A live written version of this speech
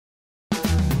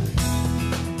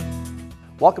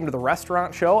Welcome to the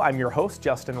Restaurant Show. I'm your host,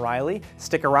 Justin Riley.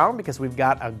 Stick around because we've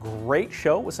got a great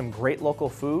show with some great local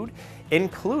food,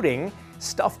 including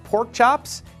stuffed pork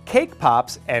chops, cake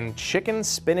pops, and chicken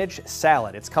spinach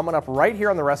salad. It's coming up right here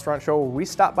on the Restaurant Show, where we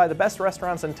stop by the best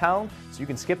restaurants in town so you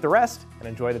can skip the rest and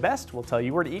enjoy the best. We'll tell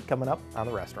you where to eat coming up on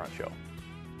the Restaurant Show.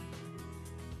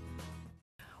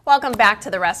 Welcome back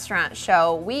to the Restaurant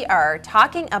Show. We are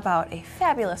talking about a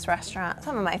fabulous restaurant,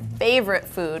 some of my favorite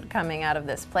food coming out of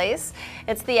this place.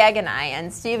 It's the Egg and I,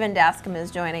 and Stephen Dascom is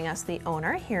joining us, the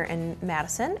owner here in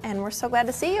Madison, and we're so glad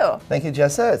to see you. Thank you,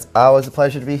 Jessa. It's always a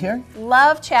pleasure to be here.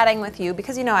 Love chatting with you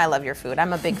because you know I love your food.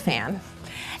 I'm a big fan.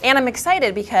 And I'm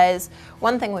excited because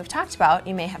one thing we've talked about,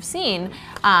 you may have seen,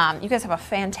 you guys have a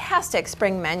fantastic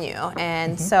spring menu,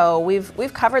 and so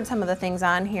we've covered some of the things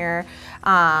on here,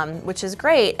 which is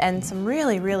great, and some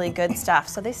really, really good stuff.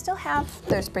 So they still have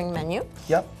their spring menu,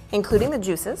 including the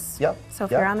juices. So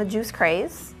if you're on the juice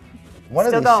craze, one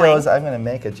of these shows, I'm going to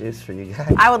make a juice for you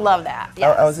guys. I would love that.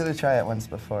 Yes. I was going to try it once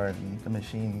before, and the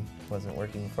machine wasn't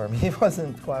working for me. It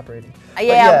wasn't cooperating.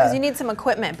 Yeah, because you need some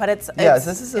equipment, but it's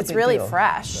really deal.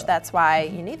 fresh. Yeah. That's why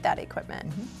you need that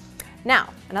equipment.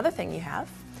 Now, another thing you have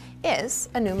is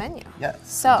a new menu. Yeah,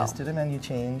 so we just did a menu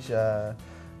change.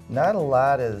 Not a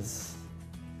lot has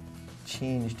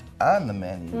changed on the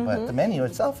menu, but the menu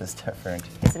itself is different.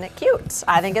 Isn't it cute?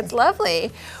 I think it's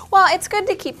lovely. Well, it's good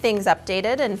to keep things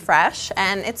updated and fresh,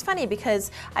 and it's funny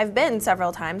because I've been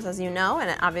several times, as you know,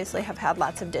 and obviously have had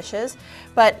lots of dishes,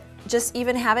 but just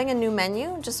even having a new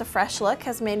menu, just a fresh look,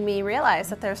 has made me realize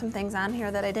that there are some things on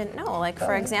here that I didn't know. Like,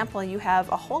 for example, you have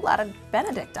a whole lot of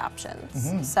Benedict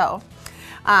options. So,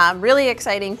 really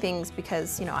exciting things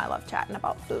because, you know, I love chatting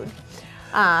about food.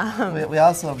 We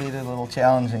also made it a little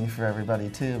challenging for everybody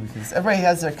too, because everybody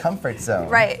has their comfort zone.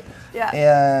 Right, yeah.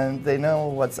 And they know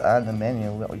what's on the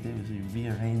menu. What we do is we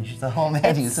rearrange the whole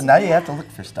menu, so now you have to look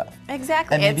for stuff.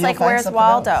 Exactly, it's like, where's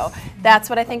Waldo? That's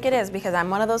what I think it is, because I'm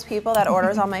one of those people that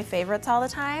orders all my favorites all the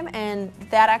time, and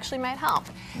that actually might help.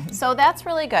 So that's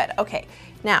really good. Okay.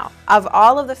 Now, of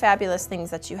all of the fabulous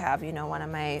things that you have, you know, one of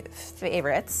my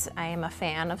favorites, I am a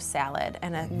fan of salad,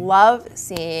 and I love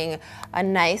seeing a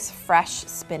nice, fresh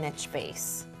spinach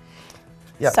base.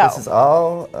 Yeah, so, this is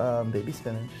all baby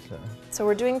spinach. So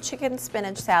we're doing chicken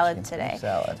spinach salad today.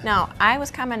 Now, I was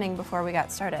commenting before we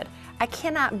got started, I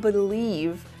cannot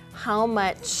believe how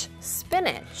much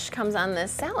spinach comes on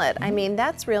this salad. I mean,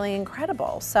 that's really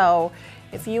incredible. So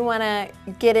if you want to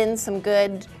get in some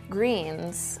good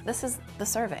greens, this is the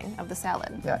serving of the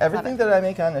salad. Yeah, everything that I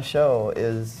make on the show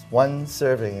is one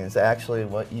serving is actually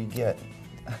what you get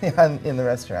in the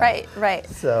restaurant. Right, right.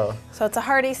 So it's a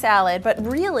hearty salad, but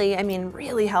really, I mean,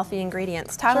 really healthy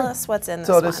ingredients. Tell us what's in this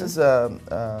one. So this is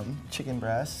chicken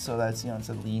breast, so that's, you know, it's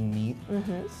a lean meat.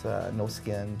 It's no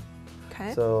skin.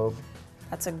 Okay. So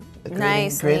that's a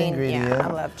nice great lean ingredient. Yeah,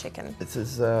 I love chicken. This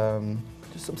is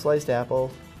just some sliced apple.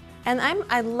 And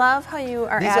I love how you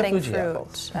are adding fruit.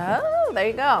 Apples. Oh, there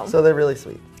you go. So they're really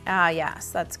sweet. Ah,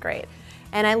 yes, that's great.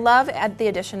 And I love the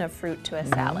addition of fruit to a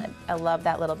salad. I love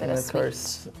that little bit of sweet. And of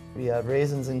course, we have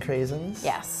raisins and craisins.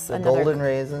 Yes. The golden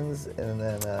raisins, and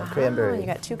then cranberry. You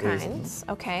got two raisins. kinds.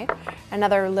 Okay.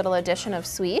 Another little addition of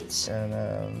sweet.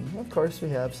 And of course, we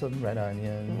have some red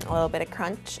onion. A little bit of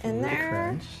crunch in there.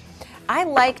 Crunch. I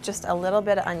like just a little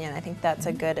bit of onion. I think that's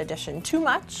a good addition. Too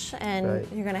much, and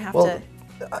you're going to have to.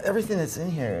 Everything that's in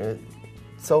here,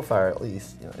 so far at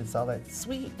least, you know, it's all that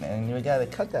sweet, and you got to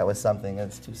cut that with something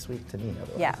that's too sweet to me.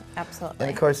 Otherwise. Yeah, absolutely.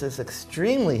 And of course, this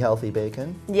extremely healthy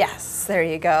bacon. Yes, there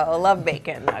you go. I love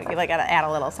bacon. You got to add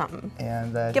a little something.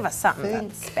 And give us something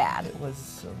that's bad. It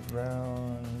was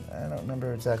around, I don't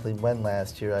remember exactly when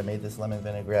last year I made this lemon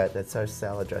vinaigrette. That's our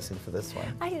salad dressing for this one.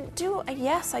 I do.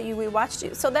 Yes, we watched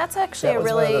you. So that's actually that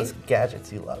was one of those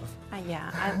gadgets you love.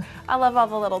 Yeah, I love all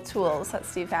the little tools that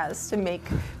Steve has to make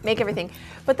everything.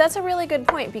 But that's a really good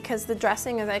point, because the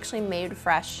dressing is actually made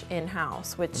fresh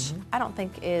in-house, which I don't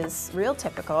think is real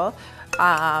typical.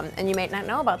 And you might not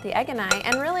know about the Egg and I,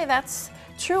 and really that's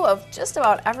true of just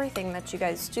about everything that you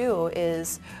guys do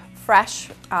is fresh,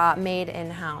 made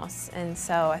in-house. And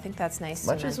so I think that's nice to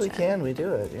mention. As much as we can, we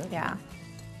do it. Yeah,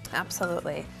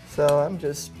 absolutely. So I'm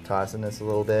just tossing this a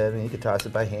little bit, and you could toss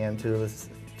it by hand too.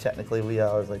 Technically, we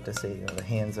always like to say, you know, the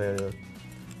hands are the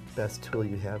best tool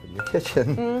you have in your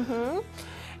kitchen.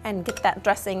 And get that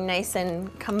dressing nice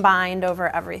and combined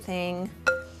over everything.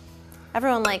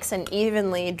 Everyone likes an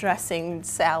evenly dressing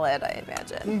salad, I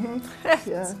imagine.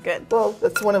 It's good. Well,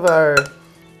 that's one of our,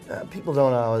 people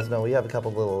don't always know, we have a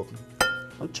couple little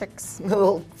tricks.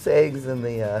 Little sayings in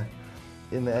the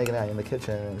Egg and I in the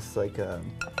kitchen. It's like,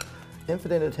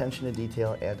 infinite attention to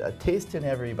detail, and a taste in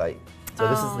every bite. So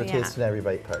this is the taste in every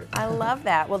bite part. I love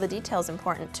that. Well, the detail's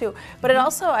important too. But it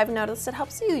also, I've noticed, it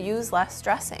helps you use less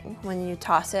dressing when you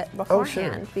toss it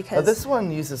beforehand. Oh, sure. Because this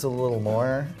one uses a little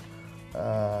more.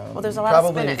 Well, there's a lot probably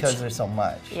of spinach. because there's so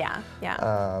much. Yeah,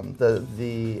 yeah.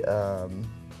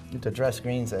 The dressed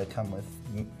greens that come with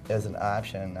as an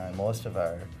option on most of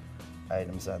our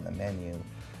items on the menu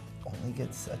only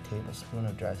gets a tablespoon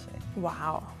of dressing.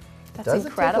 Wow. That's Doesn't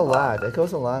incredible. take a lot. It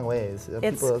goes a long ways.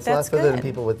 It's a lot that's further than good.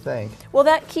 people would think. Well,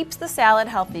 that keeps the salad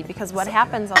healthy, because what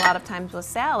happens a lot of times with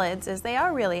salads is they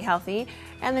are really healthy,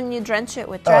 and then you drench it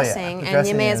with dressing, The and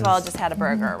you may dressing as well is- just had a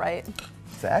burger, right?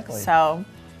 Exactly. So,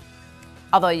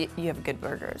 although you have good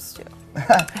burgers too.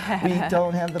 We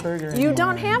don't have the burger anymore. You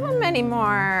don't have them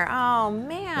anymore. Oh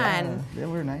man. Yeah, they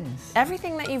were nice.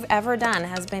 Everything that you've ever done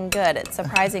has been good. It's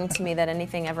surprising to me that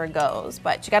anything ever goes,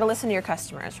 but you got to listen to your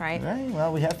customers, right? Right.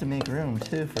 Well, we have to make room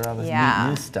too for all this Yeah. neat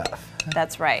new stuff.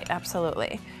 That's right,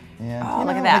 absolutely. And Oh, you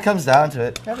look know, at that. When it comes down to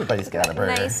it, everybody's got a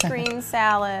burger. Nice green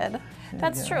salad.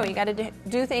 That's true. You got to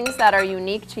do things that are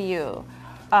unique to you.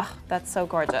 Oh, that's so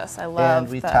gorgeous. I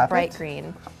love we the top bright it.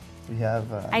 green. We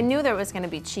have. I knew there was going to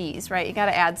be cheese, right? You got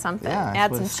to add something. Yeah,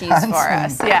 add it's some cheese for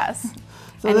us. Wisconsin. Yes.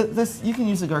 So this you can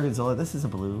use the gorgonzola. This is a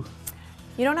blue.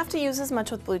 You don't have to use as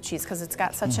much with blue cheese because it's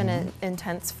got such an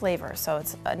intense flavor. So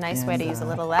it's a nice way to use a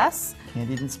little less.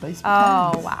 Candied and spicy.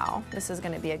 Oh, pecans. wow. This is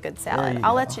going to be a good There salad. you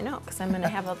I'll go. let you know because I'm going to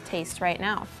have a taste right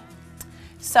now.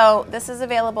 So this is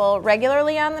available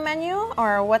regularly on the menu,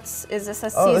 or is this a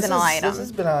seasonal item? This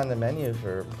has been on the menu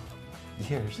for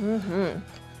years.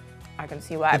 I can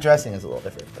see why. The dressing is a little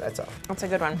different, but that's all. That's a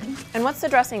good one. And what's the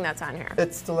dressing that's on here?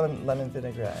 It's the lemon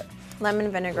vinaigrette.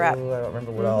 Lemon vinaigrette. Ooh, I don't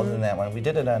remember what all is in that one. We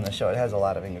did it on the show. It has a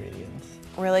lot of ingredients.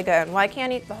 Really good. Well, I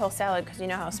can't eat the whole salad because you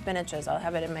know how spinach is. I'll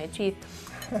have it in my teeth.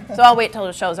 So I'll wait till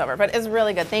the show's over. But it's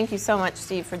really good. Thank you so much,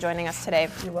 Steve, for joining us today.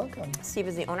 You're welcome. Steve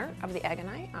is the owner of the Egg and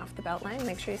I off the Beltline.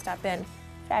 Make sure you stop in.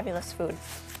 Fabulous food.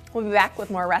 We'll be back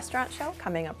with more Restaurant Show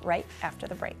coming up right after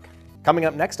the break. Coming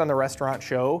up next on the Restaurant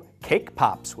Show, cake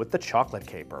pops with the chocolate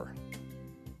caper.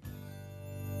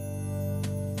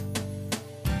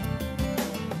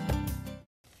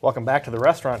 Welcome back to the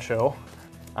Restaurant Show.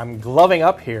 I'm gloving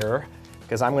up here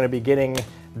because I'm going to be getting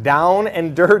down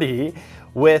and dirty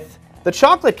with the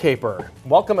chocolate caper.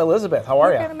 Welcome, Elizabeth. How are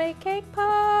We're you? gonna make cake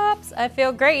pops. I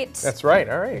feel great. That's right.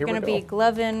 All right, here We're we gonna go. be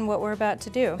gloving what we're about to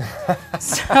do.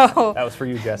 So, That was for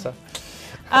you, Jessa.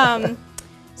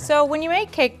 so when you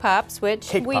make cake pops, which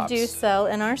Cake we pops. do sell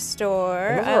in our store,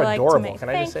 And those I are like adorable. to make. Can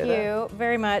I just Thank say you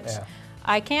very much. Yeah.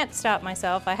 I can't stop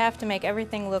myself. I have to make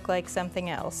everything look like something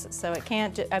else. So it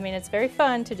can't. I mean, it's very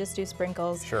fun to just do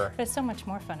sprinkles. Sure. But it's so much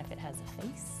more fun if it has a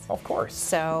face. Of course.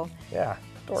 So. Yeah,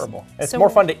 adorable. It's So-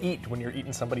 more fun to eat when you're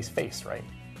eating somebody's face, right?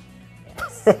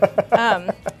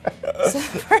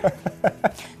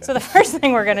 So the first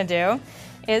thing we're gonna do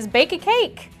is bake a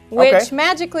cake, which Okay.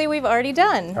 magically we've already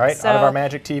done. All right, so out of our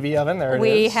Magic TV oven, there it is.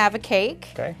 we have a cake,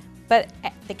 Okay, but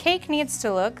the cake needs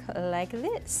to look like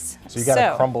this. so you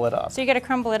gotta crumble it up. So you gotta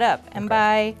crumble it up, and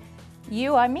by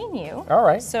you, I mean you. All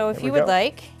right, So if here you we would go.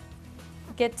 like,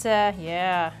 give it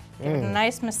a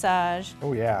nice massage.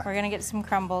 Oh yeah. We're gonna get some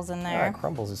crumbles in Yeah, there. it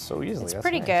crumbles is so easily. It's That's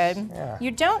pretty nice. good. Yeah.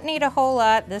 You don't need a whole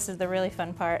lot. This is the really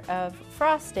fun part of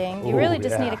frosting. You Ooh, really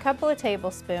just need yeah. a couple of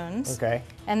tablespoons. Okay.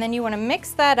 And then you want to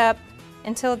mix that up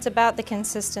until it's about the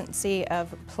consistency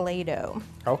of Play-Doh.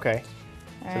 Okay.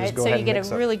 All just right, go so ahead you and get mix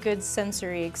a it. really good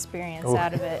sensory experience Ooh.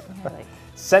 out of it. You're like,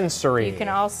 Sensory. you can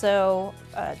also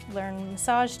learn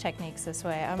massage techniques this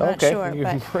way. I'm not Okay, sure, you-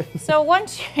 but so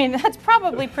once that's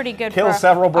probably pretty good Kill for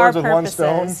several birds our with one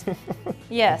stone. purposes.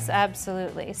 Yes,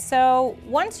 absolutely. So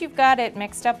once you've got it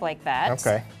mixed up like that,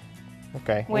 Okay.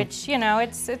 Okay. which you know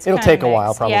it's It'll kinda take a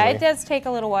while, mixed. Yeah, probably. it does take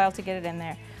a little while to get it in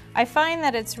there. I find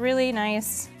that it's really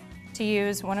nice to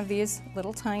use one of these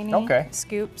little tiny Okay.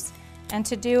 scoops and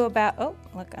to do about, oh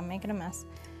look, I'm making a mess.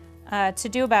 To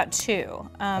do about 2.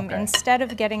 Okay. Instead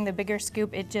of getting the bigger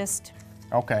scoop, it just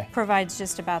Okay. provides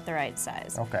just about the right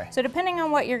size. Okay. So depending on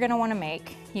what you're going to want to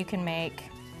make, you can make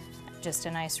just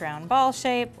a nice round ball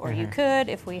shape, or you could,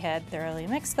 if we had thoroughly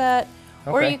mixed that,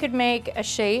 or Mm-hmm. Okay. you could make a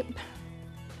shape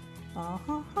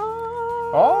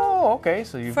Oh, okay.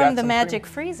 So you've got from the some Magic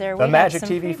Freezer. The we have Magic some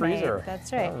TV pre-made. freezer.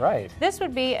 That's right. All right. This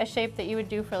would be a shape that you would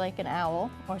do for like an owl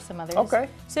or some others. Okay.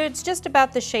 So it's just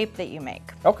about the shape that you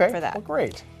make Okay. for that. Well,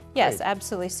 great. Yes, Great.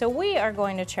 absolutely. So we are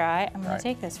going to try. I'm going Right. to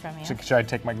take this from you. So should I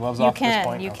take my gloves You off at this can.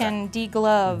 point? You Okay. can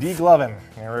deglove. Degloving.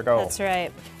 There we go. That's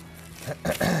right.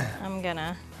 I'm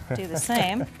gonna do the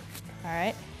same. All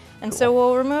right. And so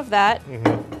we'll remove that.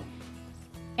 Mm-hmm.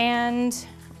 And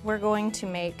we're going to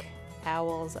make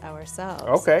owls ourselves.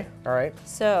 Okay, all right.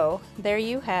 So there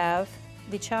you have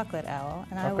the chocolate owl,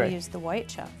 and I will Okay. use the white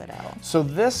chocolate owl. So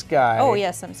this guy. Oh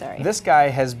yes, I'm sorry. This guy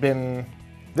has been.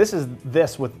 This is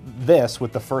this with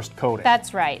the first coating.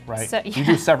 That's right. right. So, You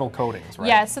do several coatings, right?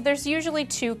 Yeah, so there's usually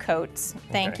 2 coats.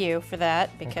 Thank Okay. you for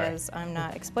that, because I'm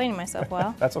not explaining myself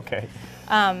well. That's okay.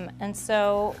 And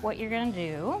so what you're gonna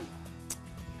do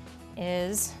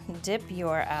is dip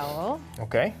your owl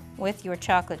Okay. with your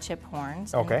chocolate chip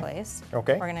horns Okay. in place.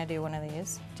 Okay. We're gonna do one of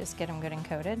these, just get them good and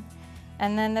coated.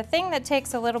 And then the thing that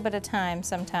takes a little bit of time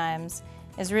sometimes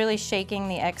is really shaking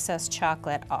the excess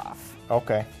chocolate off.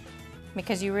 Okay.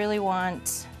 Because you really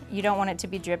want, you don't want it to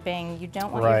be dripping, you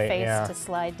don't want Right, your face yeah. to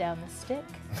slide down the stick,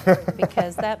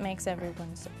 because that makes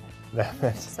everyone sad.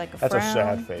 That's It's like a that's frown. a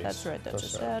sad face. That's right, that's a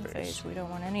sad face. We don't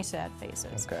want any sad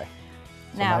faces. Okay.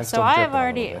 Now, mine's so still I dripping have a little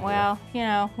already, bit here. well, you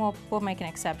know, we'll make an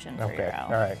exception for Okay. your owl.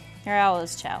 All right. Your owl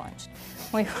is challenged.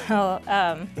 We will,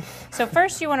 so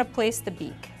first you want to place the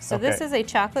beak. So this Okay. is a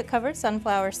chocolate-covered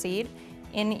sunflower seed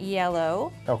in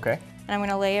yellow, Okay. and I'm going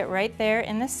to lay it right there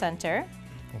in the center.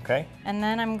 Okay. And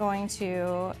then I'm going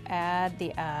to add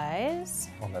the eyes.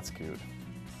 Oh, that's cute.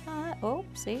 Oh,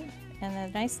 see? And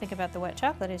the nice thing about the wet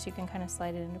chocolate is you can kind of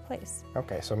slide it into place.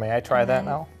 Okay. So may I try that And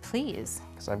now? Please,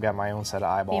 Because I've got my own set of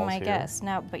eyeballs be my here. guest.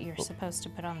 Now, but you're supposed to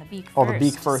put on the beak first. Oh, the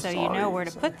beak first. So you know where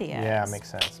to put the eyes. Yeah, makes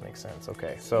sense. Makes sense.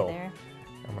 Okay. See So there?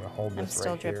 I'm gonna hold I'm this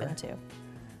still right dripping here, too.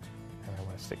 and I'm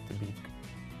gonna stick the beak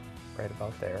right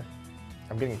about there.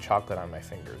 I'm getting chocolate on my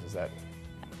fingers. Is that?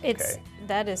 It's Okay.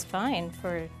 that is fine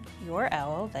for your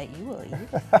owl that you will eat.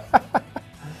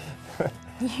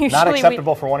 Usually Not we-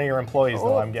 acceptable for one of your employees,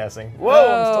 though, Oh. I'm guessing. Whoa,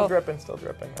 I'm Oh. still dripping, still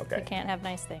dripping. We Okay. can't have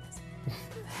nice things.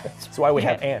 That's why we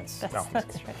have ants. That's, No.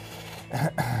 that's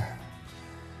right.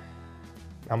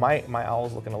 Now, my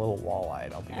owl's looking a little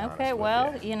wall-eyed, I'll be honest Okay, with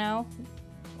well, you. you know,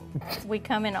 we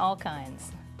come in all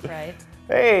kinds, right?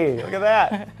 Hey, look at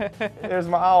that. There's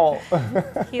my owl.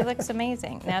 He looks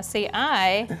amazing. Now, see,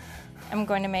 I am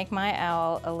going to make my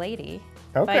owl a lady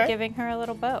Okay. by giving her a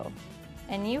little bow.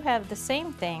 And you have the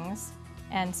same things,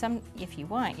 and some, if you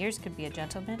want, yours could be a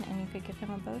gentleman, and you could give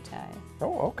him a bow tie.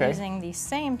 Oh, okay. Using the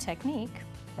same technique,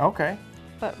 Okay.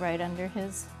 but right under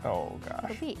his Oh, gosh.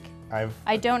 little beak.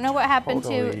 I don't know what happened to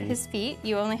Totally- his feet.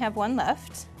 You only have one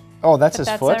left. Oh, that's But his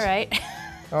that's foot? all right.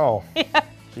 Oh. Yeah,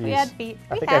 we Jeez. had feet.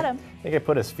 I We think had I them. think I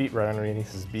put his feet right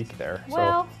underneath his beak there.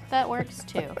 Well, that works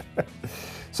too.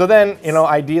 So then, you know,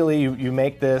 ideally you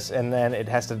make this and then it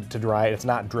has to dry. It's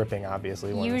not dripping,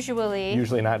 obviously.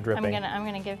 Usually not dripping. I'm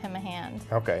gonna give him a hand.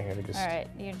 Okay, I'm gonna just. All right,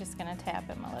 you're just gonna tap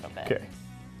him a little bit. Okay.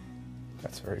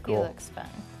 That's very He cool. looks fun.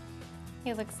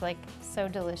 He looks like so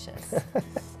delicious.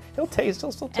 He'll still taste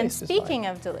And just speaking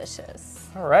of delicious,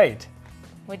 fine. All right.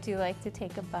 would you like to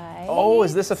take a bite? Oh,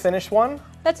 is this a finished one?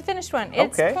 That's a finished one.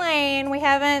 It's Okay. plain. We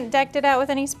haven't decked it out with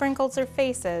any sprinkles or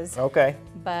faces, Okay.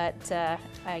 but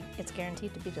it's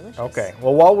guaranteed to be delicious. Okay.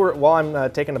 Well, while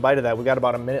I'm taking a bite of that, we got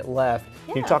about a minute left.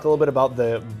 Can you Yeah. talk a little bit about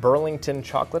the Burlington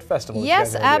Chocolate Festival? that you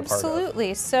Yes, guys are gonna be a part of?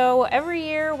 absolutely. So every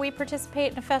year we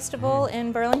participate in a festival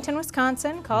in Burlington,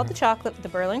 Wisconsin called the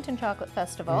Burlington Chocolate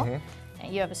Festival.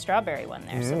 And you have a strawberry one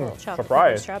there, so a little chocolate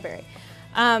surprise. strawberry.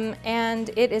 And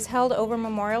it is held over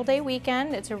Memorial Day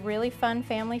weekend. It's a really fun,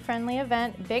 family-friendly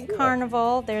event. Big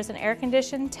carnival. There's an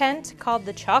air-conditioned tent called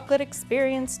the Chocolate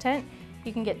Experience Tent.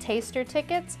 You can get taster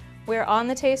tickets. We're on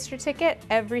the taster ticket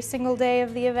every single day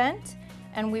of the event.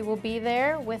 And we will be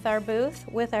there with our booth,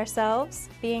 with ourselves,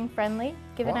 being friendly,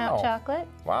 giving out Wow. chocolate.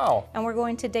 Wow. And we're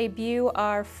going to debut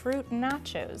our fruit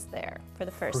nachos there for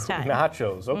the first time.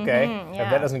 Nachos. Okay. If yeah.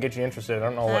 that doesn't get you interested, I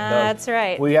don't know what does. That's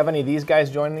right. Will you have any of these guys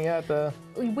joining you at the?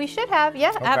 We should have,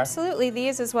 yeah, absolutely.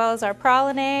 These as well as our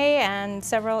praline and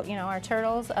several, our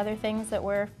turtles, other things that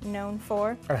we're known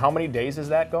for. And how many days does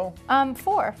that go?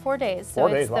 4 days. So 4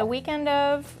 it's days, the wow. weekend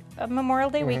of Memorial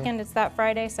Day weekend. It's that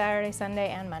Friday, Saturday, Sunday,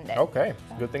 and Monday. Okay.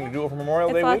 Good thing to do over Memorial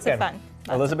It's Day lots of weekend. fun. Lots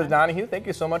of Elizabeth fun. Donahue, thank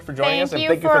you so much for joining Thank us, and you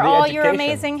thank you for for the all education. your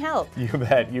amazing help. You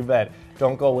bet, you bet.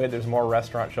 Don't go away. There's more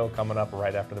restaurant show coming up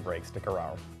right after the break. Stick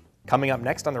around. Coming up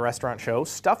next on the restaurant show,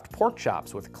 stuffed pork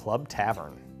chops with Club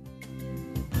Tavern.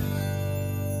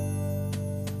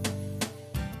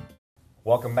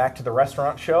 Welcome back to the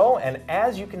restaurant show, and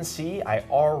as you can see, I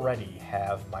already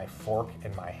have my fork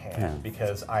in my hand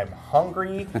because I'm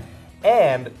hungry.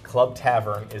 And Club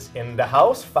Tavern is in the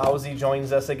house. Fauzi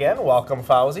joins us again. Welcome,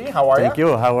 Fauzi. How are you? Thank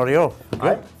you. How are you?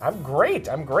 Good. I'm great.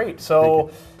 I'm great.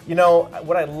 So,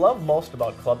 what I love most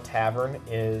about Club Tavern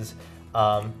is,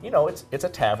 it's a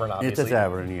tavern, obviously. It's a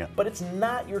tavern, yeah. But it's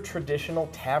not your traditional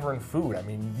tavern food. I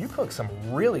mean, you cook some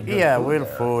really good Yeah, food real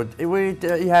there. food.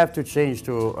 You have to change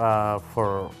to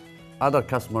for other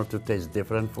customer to taste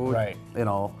different food. Right. You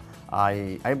know,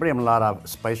 I bring a lot of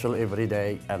special every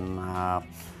day, and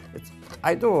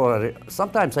I do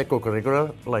sometimes I cook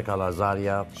regular like a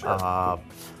lasagna. Sure.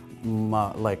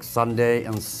 Like Sunday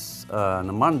and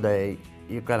Monday,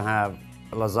 you can have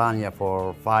lasagna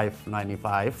for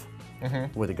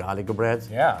 $5.95 with garlic bread.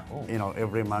 Yeah. Ooh. You know,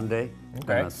 every Monday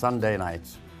Okay. and Sunday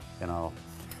nights. You know,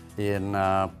 in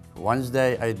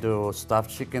Wednesday I do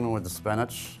stuffed chicken with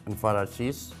spinach and feta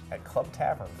cheese. At Club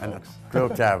Tavern, And folks.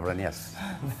 Club Tavern, yes.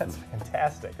 That's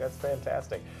fantastic. That's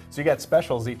fantastic. So you got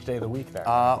specials each day of the week then?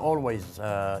 Always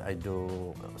I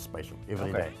do special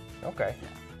every day. Okay.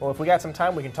 Well, if we got some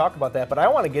time, we can talk about that. But I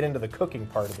want to get into the cooking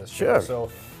part of this show. Sure.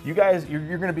 So you guys,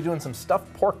 you're going to be doing some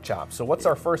stuffed pork chops. So what's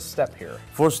our first step here?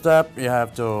 First step, you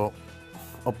have to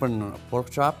open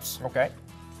pork chops. Okay.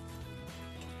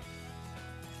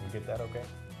 Can you get that okay?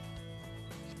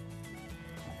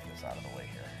 Get this out of the way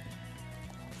here.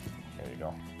 There you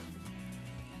go.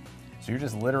 So you're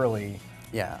just literally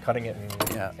Yeah. cutting it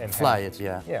and Fly it,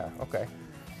 yeah. Yeah, okay.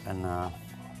 And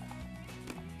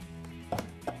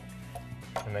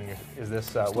And then is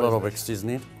this a what little is bit this?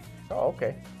 seasoning. Oh,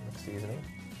 okay. Mixed seasoning.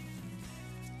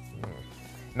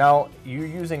 Now you're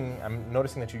using. I'm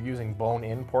noticing that you're using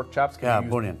bone-in pork chops. Can Yeah, you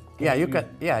use- bone in. can Yeah, you use- can.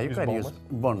 Yeah, you can use boneless?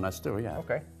 boneless too. Yeah.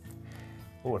 Okay.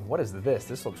 Oh, and what is this?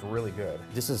 This looks really good.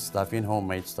 This is stuffing,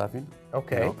 homemade stuffing.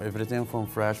 Okay. You know, everything from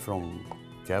fresh from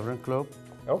Tavern Club.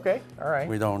 Okay. All right.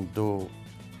 We don't do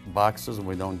boxes.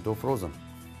 We don't do frozen.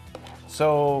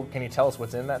 So, can you tell us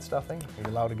what's in that stuffing? Are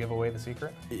you allowed to give away the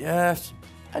secret? Yes,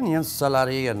 onions,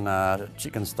 celery, and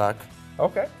chicken stock.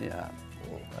 Okay. Yeah.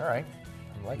 All right.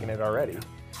 I'm liking it already.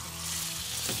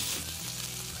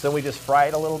 So we just fry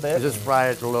it a little bit. Just fry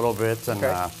it a little bit, and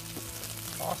Okay.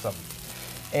 Awesome.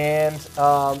 And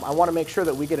I want to make sure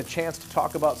that we get a chance to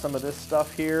talk about some of this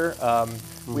stuff here.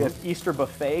 We have Easter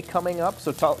buffet coming up.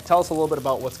 So tell us a little bit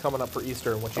about what's coming up for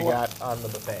Easter and what you got on the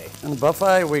buffet. in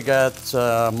buffet we got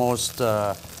most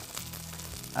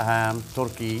ham,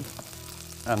 turkey,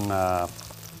 and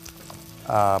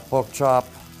pork chop,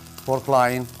 pork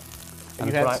loin, and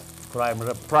you had prime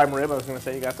rib. prime rib. I was going to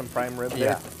say you got some prime rib there.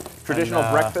 Yeah. Traditional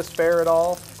And, breakfast fare at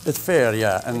all? It's fair,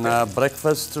 yeah. And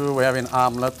breakfast too, we have an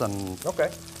omelet and Okay.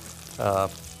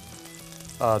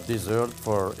 dessert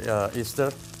for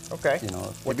Easter. Okay. You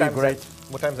know, what it'd be time's great.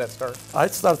 What time's that start?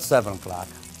 It starts 7 o'clock.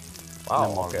 Wow. in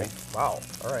the morning. Okay. Wow.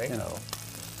 All right. You know,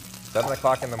 7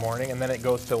 o'clock in the morning, and then it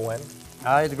goes till when?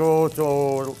 I'd go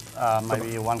to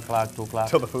maybe 1 o'clock, 2 o'clock.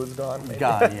 Till the food's gone. Maybe?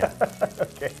 Gone, yeah.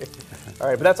 Okay. All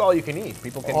right, but that's all you can eat.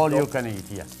 People can. All go- you can eat,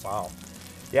 yes. Wow.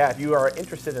 Yeah, if you are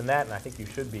interested in that, and I think you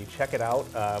should be, check it out.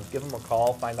 Give them a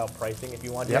call, find out pricing if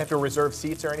you want. Do you Yep. have to reserve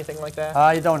seats or anything like that?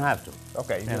 You don't have to.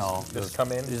 Okay, You know, just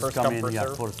come in, just first come come, in, first yeah,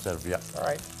 serve? first serve, yeah. All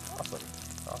right, awesome,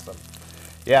 awesome.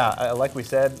 Yeah, like we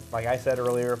said, like I said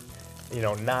earlier, you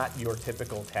know, not your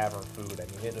typical tavern food. I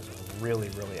mean, it is really,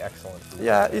 really excellent food.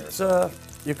 Yeah, out there.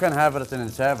 it's you can have it in a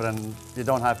tavern. You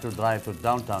don't have to drive to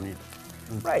downtown.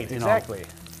 Right, you know, exactly.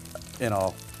 You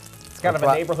know, It's kind of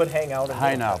a neighborhood hangout. in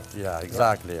hangout. Middleton. Yeah,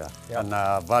 exactly. Yeah, Yep. and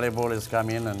volleyball is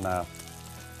coming, and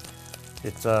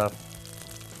it's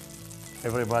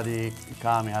everybody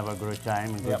come, have a great time,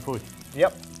 and good Yep. food.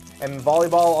 Yep. And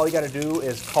volleyball, all you got to do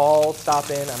is call, stop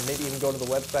in, and maybe even go to the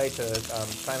website to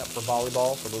sign up for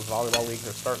volleyball. So those volleyball leagues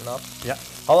are starting up. Yeah,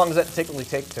 How long does that typically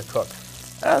take to cook?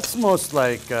 that's most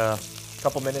like A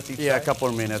couple minutes each yeah, a side?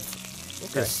 couple minutes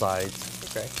Okay. each side.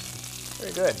 Okay.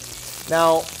 Very good.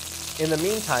 Now, in the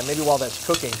meantime, maybe while that's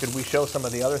cooking, could we show some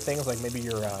of the other things? Like maybe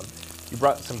you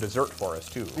brought some dessert for us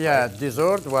too. Yeah,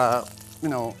 dessert. Well, you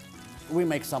know, we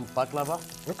make some baklava.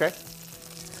 Okay.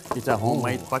 It's a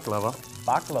homemade baklava.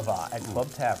 Baklava at Club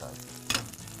Tavern.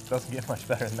 Doesn't get much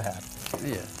better than that.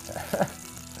 Yeah.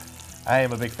 I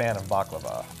am a big fan of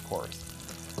baklava, of course.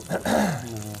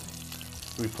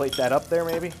 We plate that up there,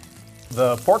 maybe?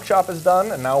 The pork chop is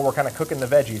done, and now we're kind of cooking the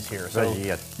veggies here. So Veggie,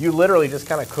 yes. you literally just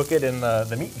kind of cook it in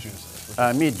the meat juices.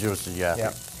 Meat juice, yeah.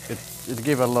 Yeah. It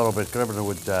give a little bit crema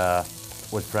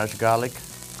with fresh garlic.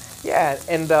 Yeah,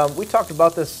 and we talked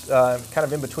about this kind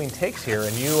of in between takes here,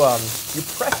 and you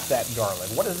press that garlic.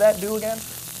 What does that do again?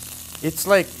 It's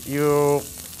like you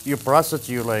process,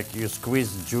 you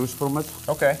squeeze the juice from it.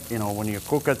 Okay. You know, when you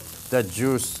cook it, that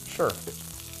juice, Sure.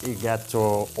 you get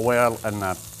to oil and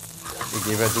you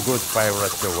give it a good flavor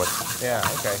to it. Yeah.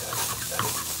 Okay.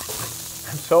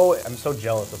 I'm so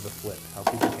jealous of the flip. How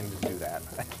people can just do that.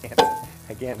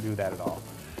 I can't do that at all.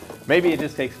 Maybe it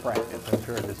just takes practice. I'm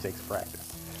sure it just takes practice.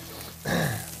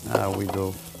 Now we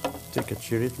do take a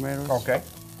cherry tomatoes. Okay.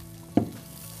 I'll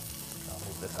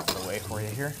move this out of the way for you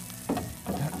here.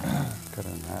 Cut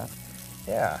it in half.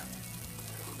 Yeah.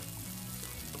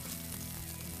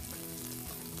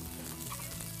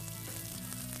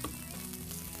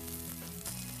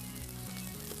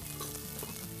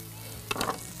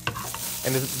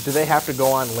 And do they have to go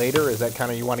on later? Is that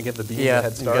kind of, you want to get the beans a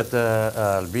head start? Get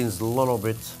the beans a little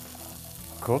bit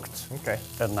cooked. Okay.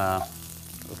 And a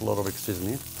little bit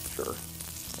seasoning. Sure.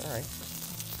 All right.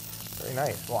 Very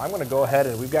nice. Well, I'm going to go ahead,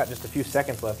 and we've got just a few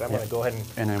seconds left. I'm going to go ahead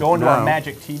and go into our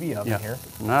magic TV oven here.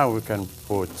 Now we can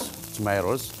put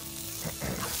tomatoes.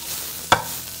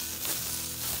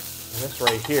 And this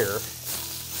right here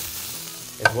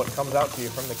is what comes out to you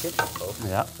from the kitchen, folks.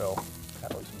 Yeah. So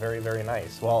that looks very, very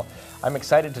nice. Well, I'm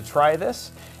excited to try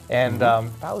this. And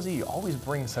Fauzi, you always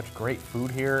bring such great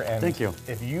food here. And thank you.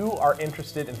 If you are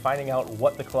interested in finding out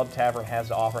what the Club Tavern has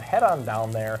to offer, head on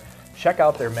down there. Check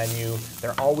out their menu.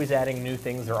 They're always adding new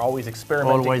things. They're always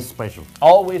experimenting. Always special.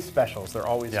 Always specials. They're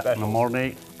always specials. In the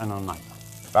morning and at night.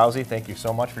 Fauzi, thank you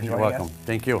so much for joining us. You're welcome.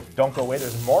 Thank you. Don't go away.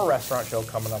 There's more Restaurant Show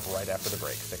coming up right after the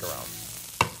break. Stick around.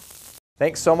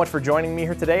 Thanks so much for joining me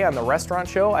here today on the Restaurant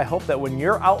Show. I hope that when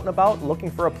you're out and about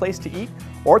looking for a place to eat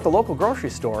or at the local grocery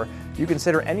store, you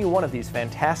consider any one of these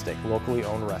fantastic locally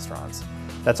owned restaurants.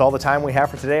 That's all the time we have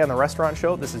for today on the Restaurant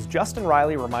Show. This is Justin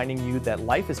Riley reminding you that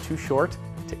life is too short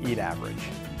to eat average.